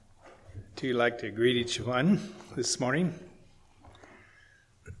too like to greet each one this morning.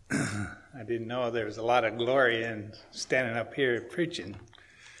 I didn't know there was a lot of glory in standing up here preaching.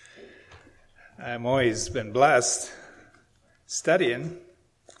 I've always been blessed studying,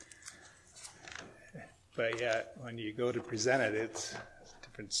 but yet when you go to present it, it's a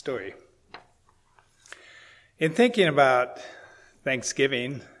different story. In thinking about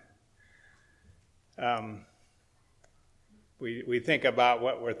Thanksgiving, we think about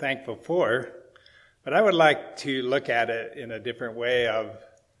what we're thankful for, but I would like to look at it in a different way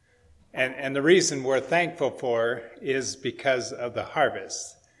and the reason we're thankful for is because of the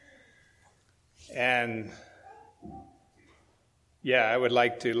harvest. And I would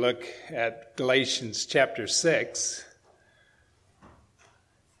like to look at Galatians chapter 6.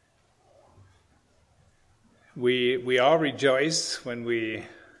 We all rejoice when we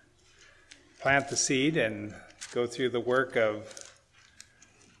plant the seed and go through the work of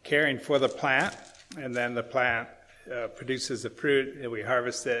caring for the plant, and then the plant produces the fruit, and we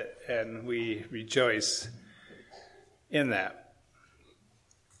harvest it, and we rejoice in that.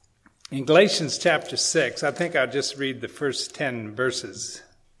 In Galatians chapter 6, I think I'll just read the first 10 verses.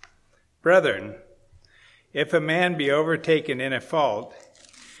 Brethren, if a man be overtaken in a fault,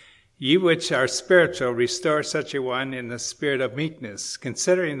 ye which are spiritual, restore such a one in the spirit of meekness,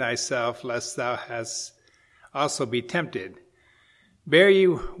 considering thyself, lest thou hast also be tempted. Bear ye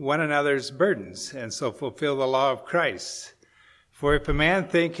one another's burdens, and so fulfill the law of Christ. For if a man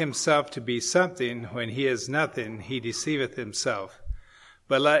think himself to be something, when he is nothing, he deceiveth himself.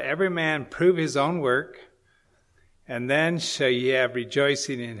 But let every man prove his own work, and then shall ye have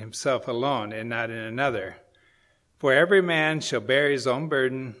rejoicing in himself alone, and not in another. For every man shall bear his own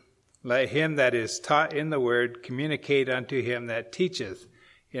burden. Let him that is taught in the word communicate unto him that teacheth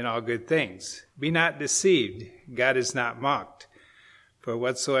in all good things. Be not deceived, God is not mocked. For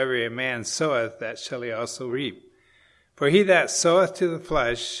whatsoever a man soweth, that shall he also reap. For he that soweth to the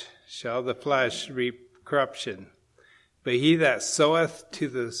flesh, shall the flesh reap corruption. But he that soweth to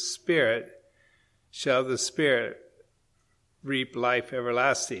the Spirit, shall the Spirit reap life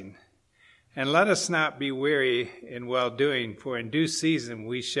everlasting. And let us not be weary in well-doing, for in due season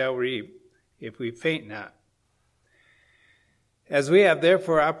we shall reap, if we faint not. As we have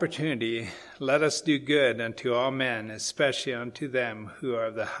therefore opportunity, let us do good unto all men, especially unto them who are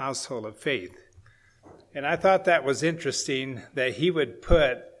of the household of faith. And I thought that was interesting that he would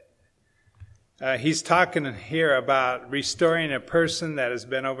put, he's talking here about restoring a person that has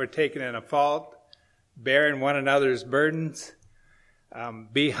been overtaken in a fault, bearing one another's burdens,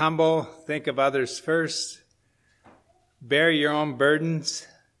 be humble, think of others first, bear your own burdens,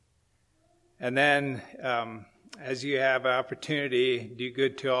 and then as you have opportunity, do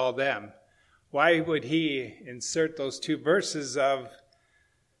good to all them. Why would he insert those two verses of,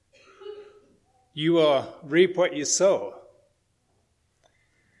 you will reap what you sow?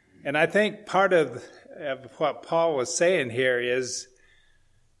 And I think part of what Paul was saying here is,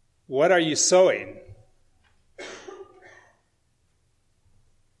 what are you sowing?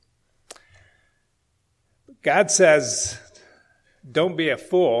 God says, don't be a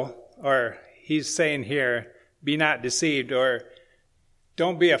fool, or he's saying here, be not deceived, or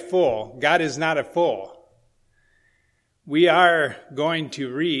don't be a fool. God is not a fool. We are going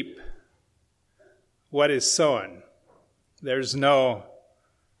to reap what is sown. There's no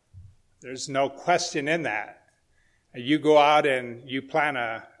question in that. You go out and you plant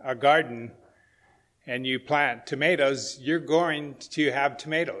a garden and you plant tomatoes, you're going to have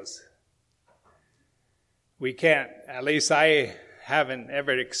tomatoes. We can't, at least I haven't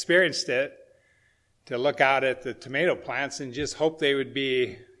ever experienced it, to look out at the tomato plants and just hope they would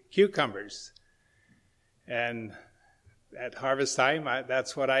be cucumbers. And at harvest time,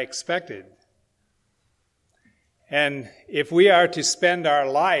 that's what I expected. And if we are to spend our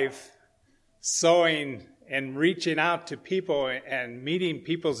life sowing and reaching out to people and meeting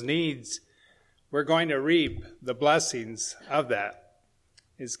people's needs, we're going to reap the blessings of that,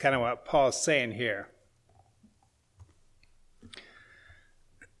 is kind of what Paul's saying here.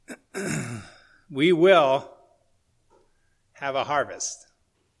 We will have a harvest.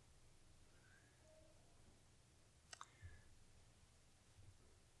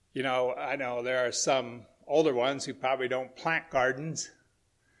 You know, I know there are some older ones who probably don't plant gardens,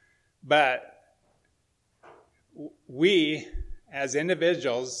 but we, as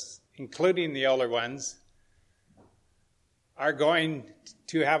individuals, including the older ones, are going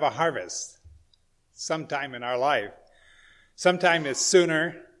to have a harvest sometime in our life. Sometime it's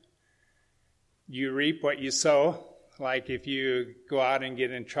sooner. You reap what you sow. Like if you go out and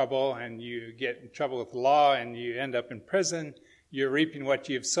get in trouble and you get in trouble with the law and you end up in prison, you're reaping what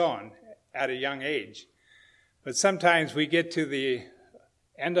you've sown. at a young age. But sometimes we get to the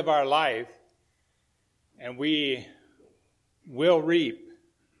end of our life and we will reap.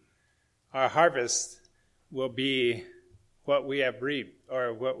 Our harvest will be what we have reaped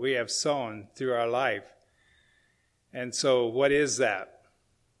or what we have sown through our life. And so what is that?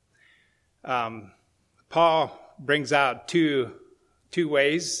 Paul brings out two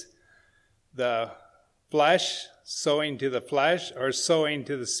ways: the flesh, sowing to the flesh, or sowing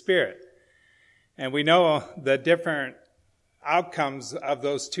to the Spirit. And we know the different outcomes of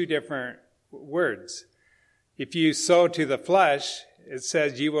those two different words. If you sow to the flesh, it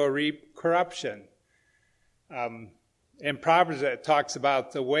says you will reap corruption. In Proverbs, it talks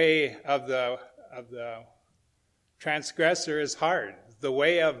about the way of the transgressor is hard. The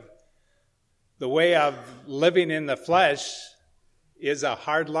way of living in the flesh is a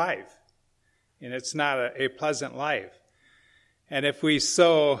hard life, and it's not a pleasant life. And if we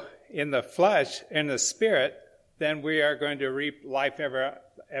sow in the flesh, in the Spirit, then we are going to reap life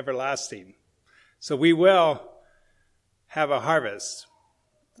everlasting. So we will have a harvest.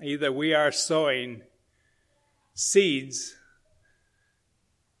 Either we are sowing seeds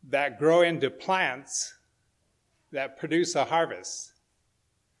that grow into plants that produce a harvest.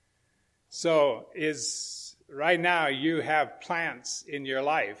 So right now you have plants in your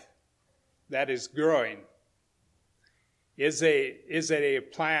life that is growing. Is it a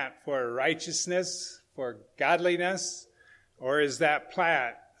plant for righteousness, for godliness, or is that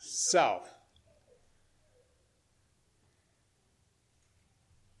plant self?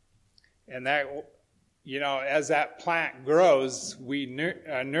 And that, as that plant grows, we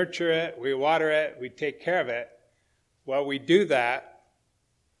nurture it, we water it, we take care of it. Well, we do that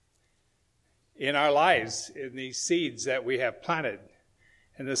in our lives, in these seeds that we have planted.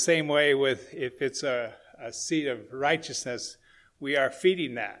 In the same way if it's a seed of righteousness, we are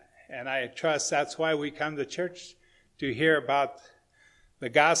feeding that. And I trust that's why we come to church, to hear about the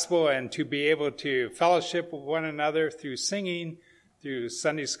gospel and to be able to fellowship with one another through singing, through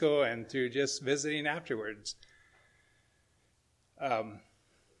Sunday school, and through just visiting afterwards.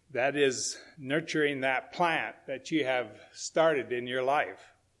 That is nurturing that plant that you have started in your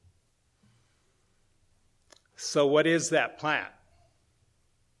life. So what is that plant?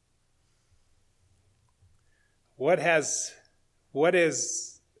 What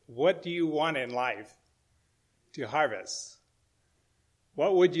do you want in life to harvest?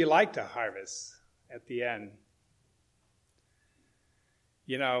 What would you like to harvest at the end?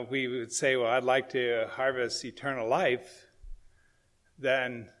 We would say, well, I'd like to harvest eternal life.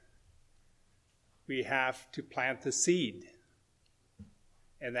 Then we have to plant the seed.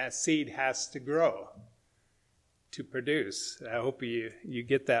 And that seed has to grow to produce. I hope you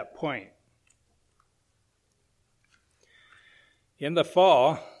get that point. In the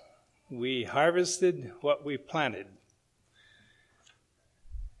fall, we harvested what we planted.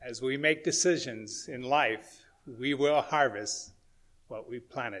 As we make decisions in life, we will harvest what we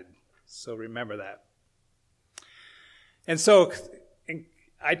planted. So remember that. And so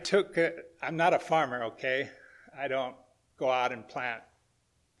I'm not a farmer, okay? I don't go out and plant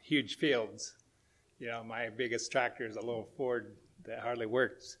huge fields. My biggest tractor is a little Ford that hardly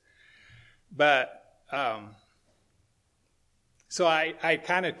works. But, so I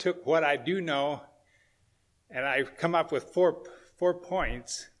kind of took what I do know, and I've come up with four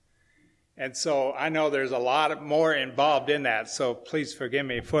points. And so I know there's a lot more involved in that, so please forgive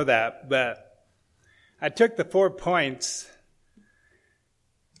me for that. But I took the 4 points,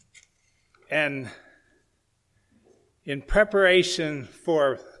 and in preparation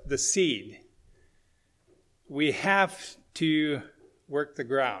for the seed, we have to work the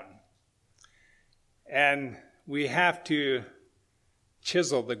ground. And we have to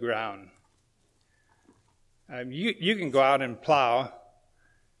chisel the ground. You can go out and plow,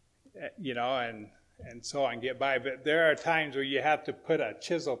 and so on, get by. But there are times where you have to put a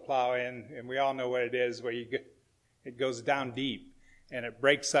chisel plow in, and we all know what it is, where it goes down deep, and it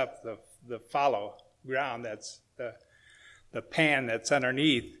breaks up the fallow ground. That's the pan that's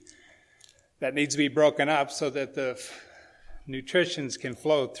underneath. That needs to be broken up so that the nutritions can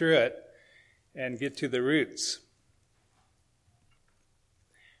flow through it and get to the roots.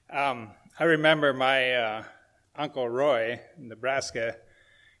 I remember my Uncle Roy in Nebraska.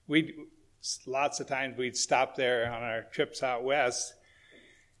 Lots of times we'd stop there on our trips out west,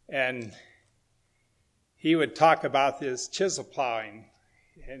 and he would talk about this chisel plowing,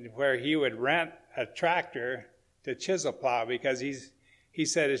 and where he would rent a tractor to chisel plow because he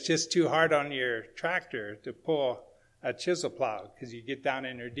said it's just too hard on your tractor to pull a chisel plow because you get down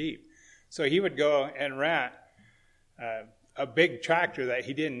in there deep. So he would go and rent a big tractor that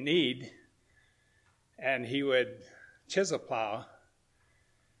he didn't need and he would chisel plow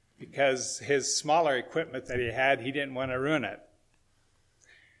because his smaller equipment that he had, he didn't want to ruin it.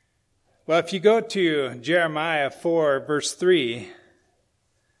 Well, if you go to Jeremiah 4, verse 3,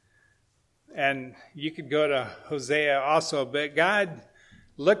 and you could go to Hosea also, but God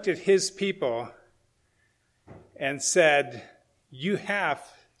looked at his people and said, you have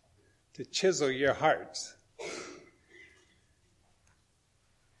to chisel your hearts.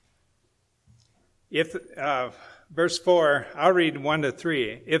 If verse 4, I'll read 1 to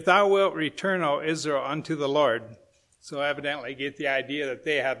 3. If thou wilt return, O Israel, unto the Lord. So evidently get the idea that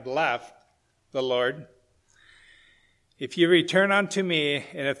they had left the Lord. If you return unto me,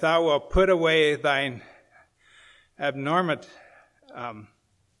 and if thou wilt put away thine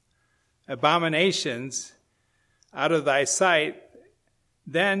abominations out of thy sight,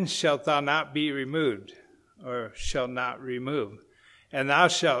 then shalt thou not be removed, or shalt not remove. And thou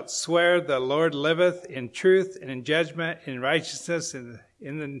shalt swear, the Lord liveth, in truth and in judgment, in righteousness, and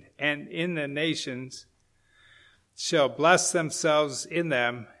in the nations shall bless themselves in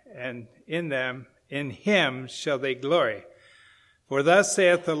them, and in him shall they glory. For thus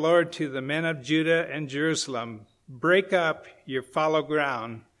saith the Lord to the men of Judah and Jerusalem, break up your fallow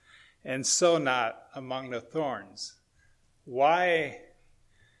ground, and sow not among the thorns. Why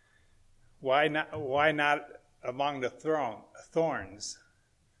not among the thorns?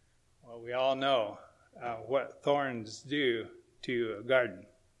 Well, we all know what thorns do to a garden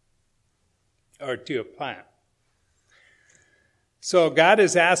or to a plant. So God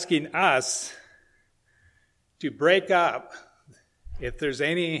is asking us to break up.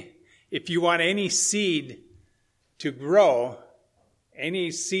 If you want any seed to grow,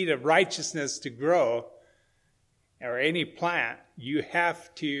 any seed of righteousness to grow, or any plant, you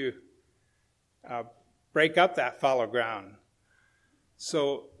have to break up that fallow ground.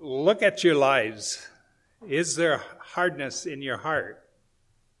 So look at your lives. Is there hardness in your heart?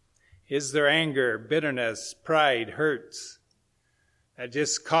 Is there anger, bitterness, pride, hurts that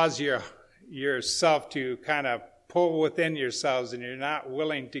just cause yourself to kind of pull within yourselves and you're not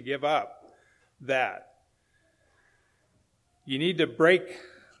willing to give up that? You need to break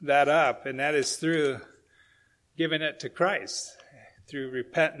that up, and that is through giving it to Christ, through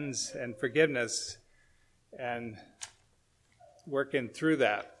repentance and forgiveness and working through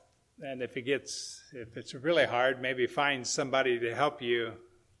that. And if it's really hard, maybe find somebody to help you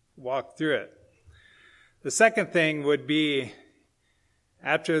walk through it. The second thing would be,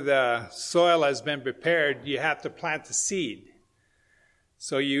 after the soil has been prepared, you have to plant the seed.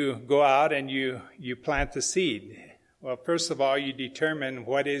 So you go out and you plant the seed. Well, first of all, you determine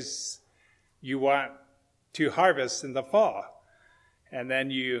what is you want to harvest in the fall. And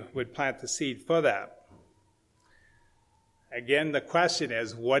then you would plant the seed for that. Again, the question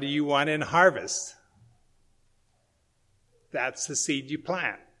is, what do you want in harvest? That's the seed you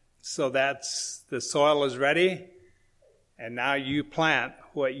plant. So the soil is ready, and now you plant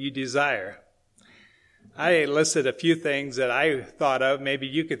what you desire. I listed a few things that I thought of. Maybe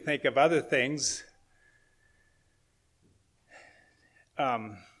you could think of other things.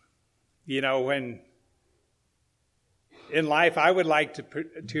 When in life, I would like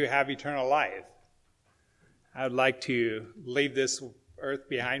to have eternal life. I would like to leave this earth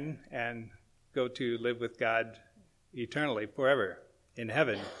behind and go to live with God eternally, forever, in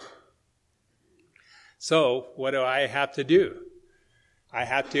heaven. So, what do I have to do? I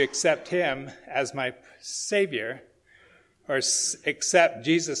have to accept him as my Savior, or accept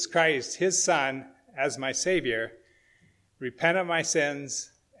Jesus Christ, his Son, as my Savior, repent of my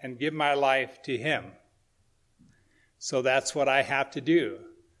sins, and give my life to him. So that's what I have to do.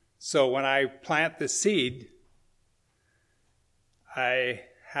 So when I plant the seed, I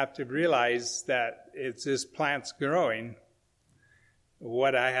have to realize that it's this plant's growing,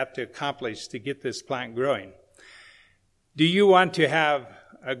 what I have to accomplish to get this plant growing. Do you want to have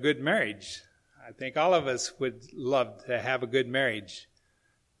a good marriage? I think all of us would love to have a good marriage.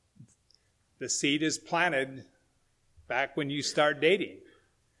 The seed is planted back when you start dating.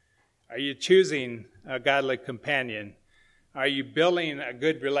 Are you choosing a godly companion? Are you building a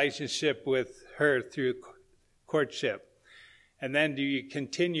good relationship with her through courtship? And then do you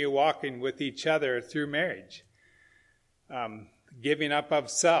continue walking with each other through marriage? Giving up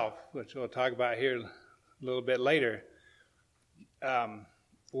of self, which we'll talk about here a little bit later.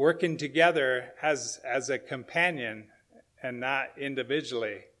 Working together as a companion and not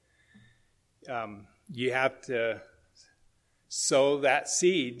individually. You have to sow that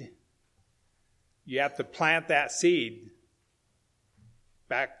seed. You have to plant that seed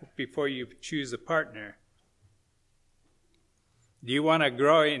back before you choose a partner. Do you want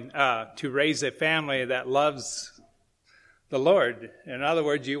to raise a family that loves the Lord? In other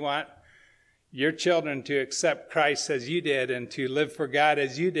words, you want your children to accept Christ as you did and to live for God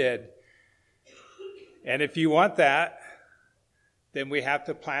as you did. And if you want that, then we have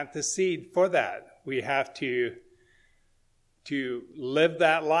to plant the seed for that. We have to live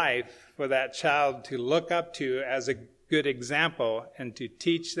that life for that child to look up to as a good example and to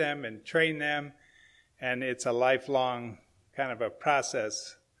teach them and train them. And it's a lifelong kind of a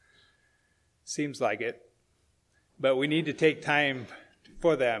process. Seems like it. But we need to take time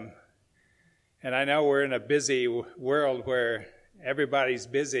for them. And I know we're in a busy world where everybody's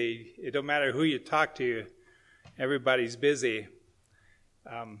busy. It don't matter who you talk to, everybody's busy.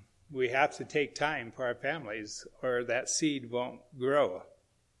 We have to take time for our families, or that seed won't grow,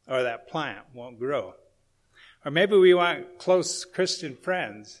 or that plant won't grow. Or maybe we want close Christian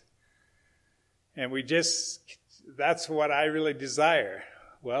friends, and that's what I really desire.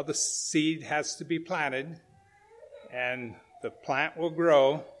 Well, the seed has to be planted, and the plant will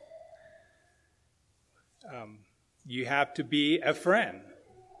grow. You have to be a friend.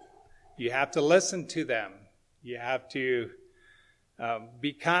 You have to listen to them. You have to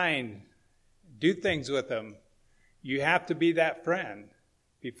be kind. Do things with them. You have to be that friend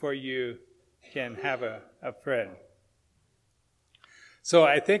before you can have a friend. So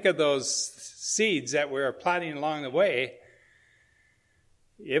I think of those seeds that we're planting along the way.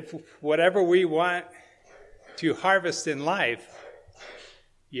 If whatever we want to harvest in life,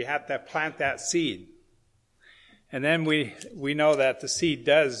 you have to plant that seed. And then we know that the seed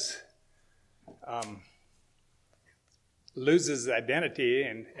does loses identity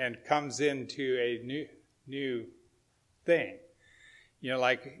and comes into a new thing. You know,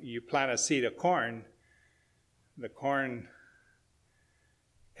 like you plant a seed of corn, the corn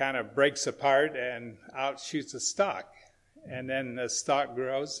kind of breaks apart and out shoots a stalk. And then the stalk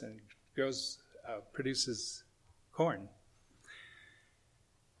grows and produces corn.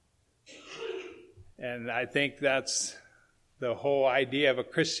 And I think that's the whole idea of a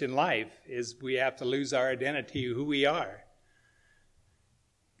Christian life, is we have to lose our identity, who we are.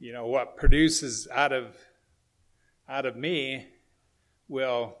 You know, what produces out of me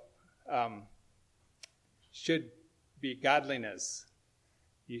should be godliness.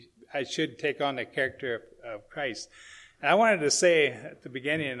 I should take on the character of Christ. And I wanted to say at the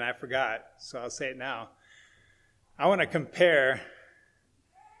beginning, and I forgot, so I'll say it now. I want to compare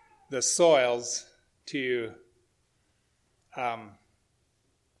the soils to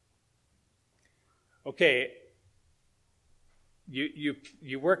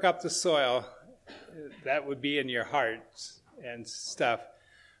you work up the soil, that would be in your hearts and stuff,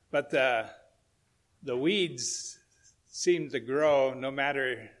 but the weeds seem to grow no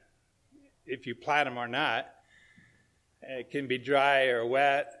matter if you plant them or not. It can be dry or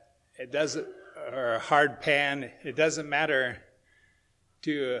wet, or a hard pan. It doesn't matter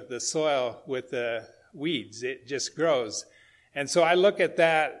to the soil with the weeds. It just grows. And so I look at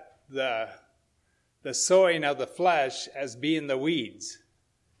that, the sowing of the flesh, as being the weeds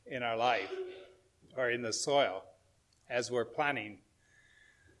in our life or in the soil as we're planting.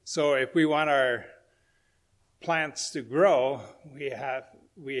 So if we want our plants to grow, we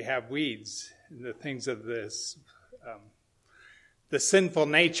have weeds, the things of this, the sinful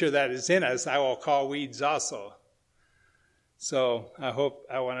nature that is in us, I will call weeds also. So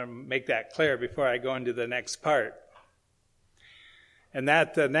I want to make that clear before I go into the next part. And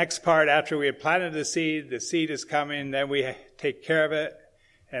that the next part, after we have planted the seed is coming, then we take care of it,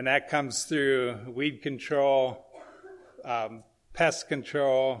 and that comes through weed control, pest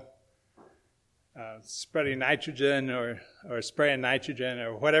control, spreading nitrogen or spraying nitrogen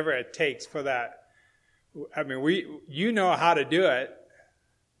or whatever it takes for that. I mean, you know how to do it.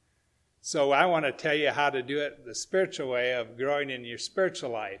 So I want to tell you how to do it the spiritual way of growing in your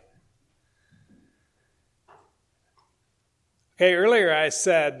spiritual life. Okay, earlier I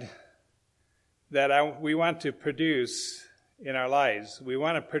said that we want to produce in our lives. We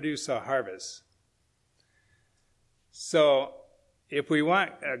want to produce a harvest. So if we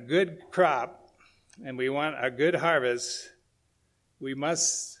want a good crop and we want a good harvest, we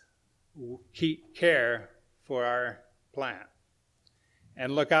must keep care for our plant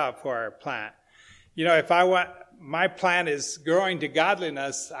and look out for our plant. You know, if my plant is growing to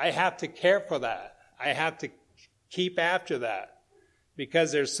godliness, I have to care for that. I have to keep after that,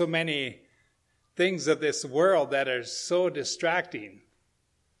 because there's so many things of this world that are so distracting.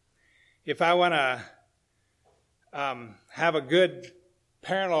 If I want to have a good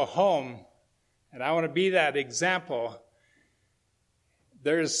parental home, and I want to be that example,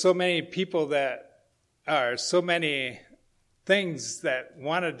 there's so many people that are so many things that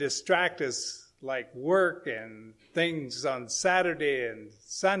want to distract us, like work and things on Saturday and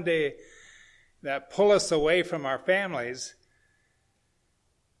Sunday that pull us away from our families,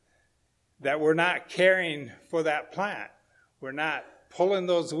 that we're not caring for that plant. We're not pulling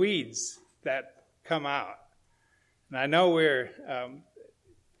those weeds that come out. And I know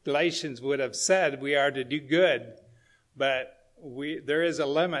Galatians would have said we are to do good, but there is a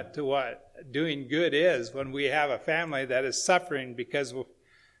limit to what doing good is when we have a family that is suffering because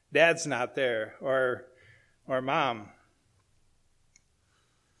dad's not there or mom.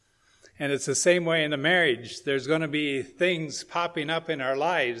 And it's the same way in a marriage. There's going to be things popping up in our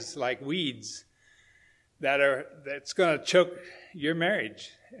lives like weeds that's going to choke your marriage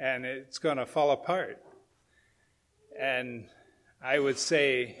and it's going to fall apart. And I would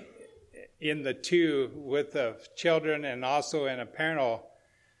say in the two, with the children and also in a parental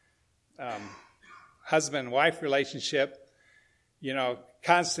husband-wife relationship,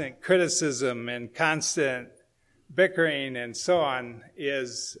 constant criticism and constant bickering and so on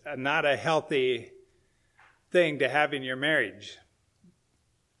is not a healthy thing to have in your marriage.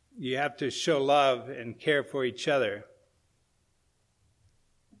 You have to show love and care for each other.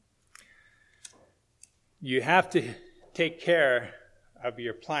 You have to take care of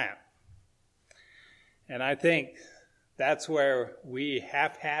your plant. And I think that's where we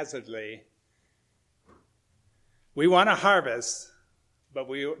haphazardly, we want to harvest, but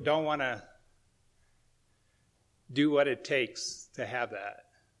we don't want to do what it takes to have that.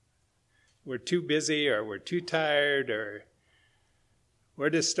 We're too busy, or we're too tired, or we're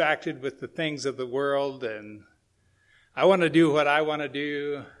distracted with the things of the world, and I want to do what I want to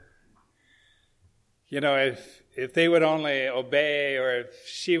do. If they would only obey, or if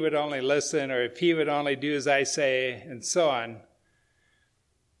she would only listen, or if he would only do as I say, and so on,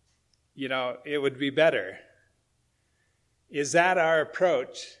 it would be better. Is that our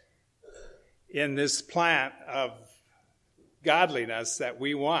approach in this plant of godliness that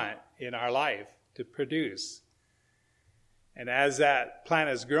we want in our life to produce? And as that plant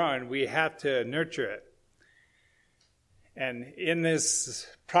is growing, we have to nurture it. And in this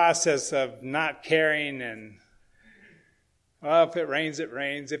process of not caring and, well, if it rains, it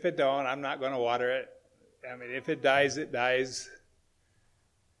rains. If it don't, I'm not going to water it. I mean, if it dies, it dies.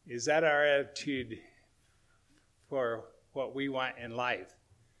 Is that our attitude for what we want in life?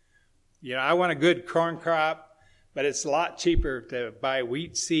 I want a good corn crop, but it's a lot cheaper to buy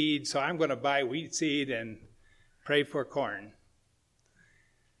wheat seed, so I'm going to buy wheat seed and pray for corn.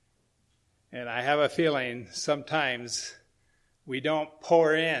 And I have a feeling sometimes we don't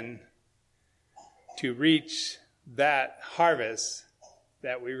pour in to reach that harvest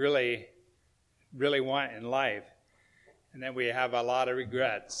that we really, really want in life. And then we have a lot of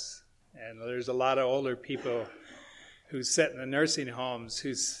regrets. And there's a lot of older people who sit in the nursing homes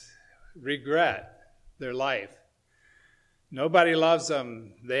who regret their life. Nobody loves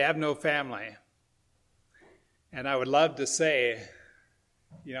them. They have no family. And I would love to say,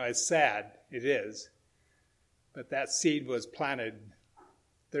 it's sad. It is. But that seed was planted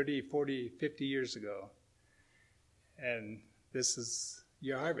 30, 40, 50 years ago. And this is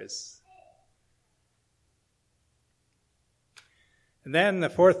your harvest. And then the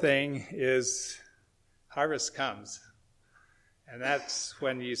fourth thing is harvest comes. And that's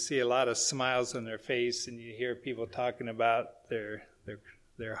when you see a lot of smiles on their face and you hear people talking about their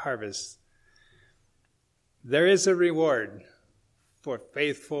harvest. There is a reward for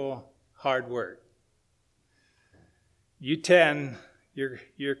faithful, hard work. You tend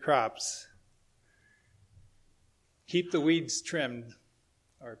your crops. Keep the weeds trimmed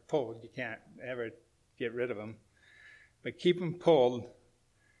or pulled. You can't ever get rid of them. But keep them pulled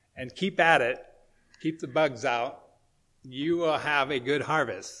and keep at it. Keep the bugs out. You will have a good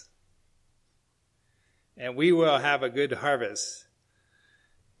harvest. And we will have a good harvest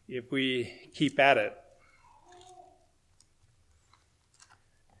if we keep at it.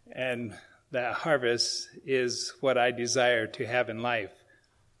 And that harvest is what I desire to have in life.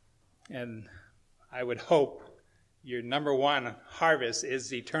 And I would hope your number one harvest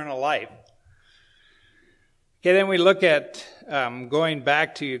is eternal life. Okay, then we look at, going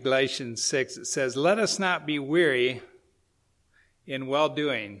back to Galatians 6, it says, "Let us not be weary in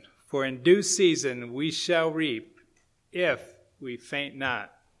well-doing, for in due season we shall reap, if we faint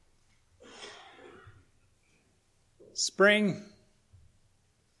not." Spring,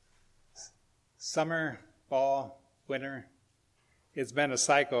 summer, fall, winter, it's been a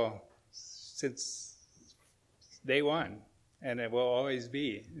cycle since day one, and it will always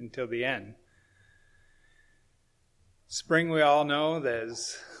be until the end. Spring, we all know, that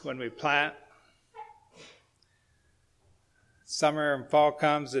is when we plant. summer and fall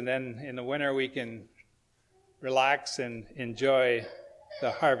comes, and then in the winter we can relax and enjoy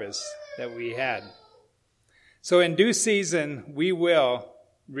the harvest that we had. So in due season we will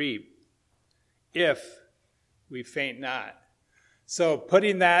reap if we faint not. So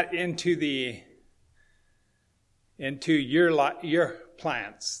putting that into your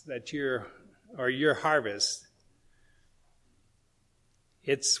plants that your harvest,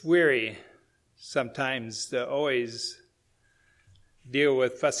 it's weary sometimes to always deal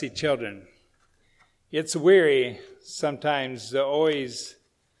with fussy children. It's weary sometimes to always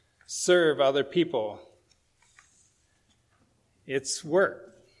serve other people. It's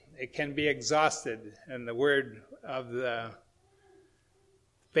work. It can be exhausted, and the word of the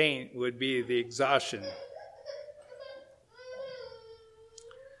faint would be the exhaustion.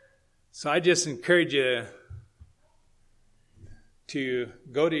 So I just encourage you to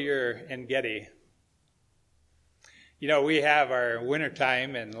go to your En-Gedi. You know, we have our winter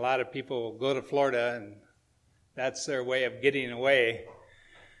time, and a lot of people go to Florida, and that's their way of getting away.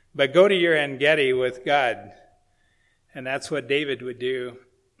 But go to your En-Gedi with God, and that's what David would do.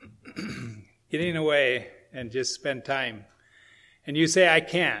 Getting away and just spend time. And you say, I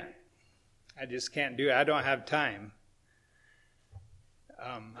can't. I just can't do it. I don't have time.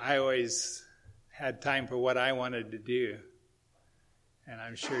 I always had time for what I wanted to do. And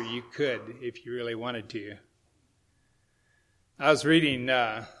I'm sure you could if you really wanted to. I was reading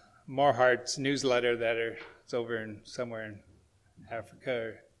Morhart's newsletter it's over somewhere in Africa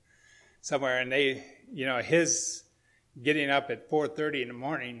or somewhere. And they, his getting up at 4:30 in the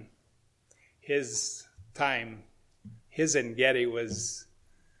morning, his time, his En-Gedi was,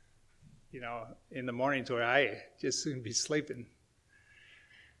 in the mornings where I just soon be sleeping.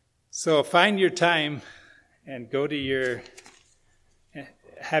 So find your time and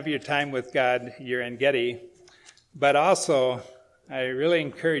have your time with God, your En-Gedi. But also, I really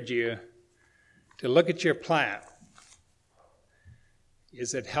encourage you to look at your plant.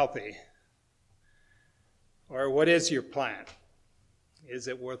 Is it healthy? Or what is your plant? Is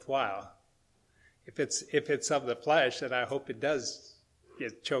it worthwhile? If it's of the flesh, then I hope it does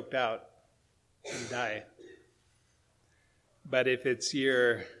get choked out and die. But if it's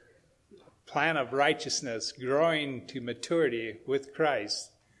your plan of righteousness, growing to maturity with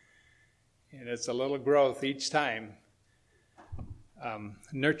Christ, and it's a little growth each time,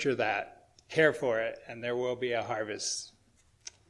 nurture that, care for it, and there will be a harvest.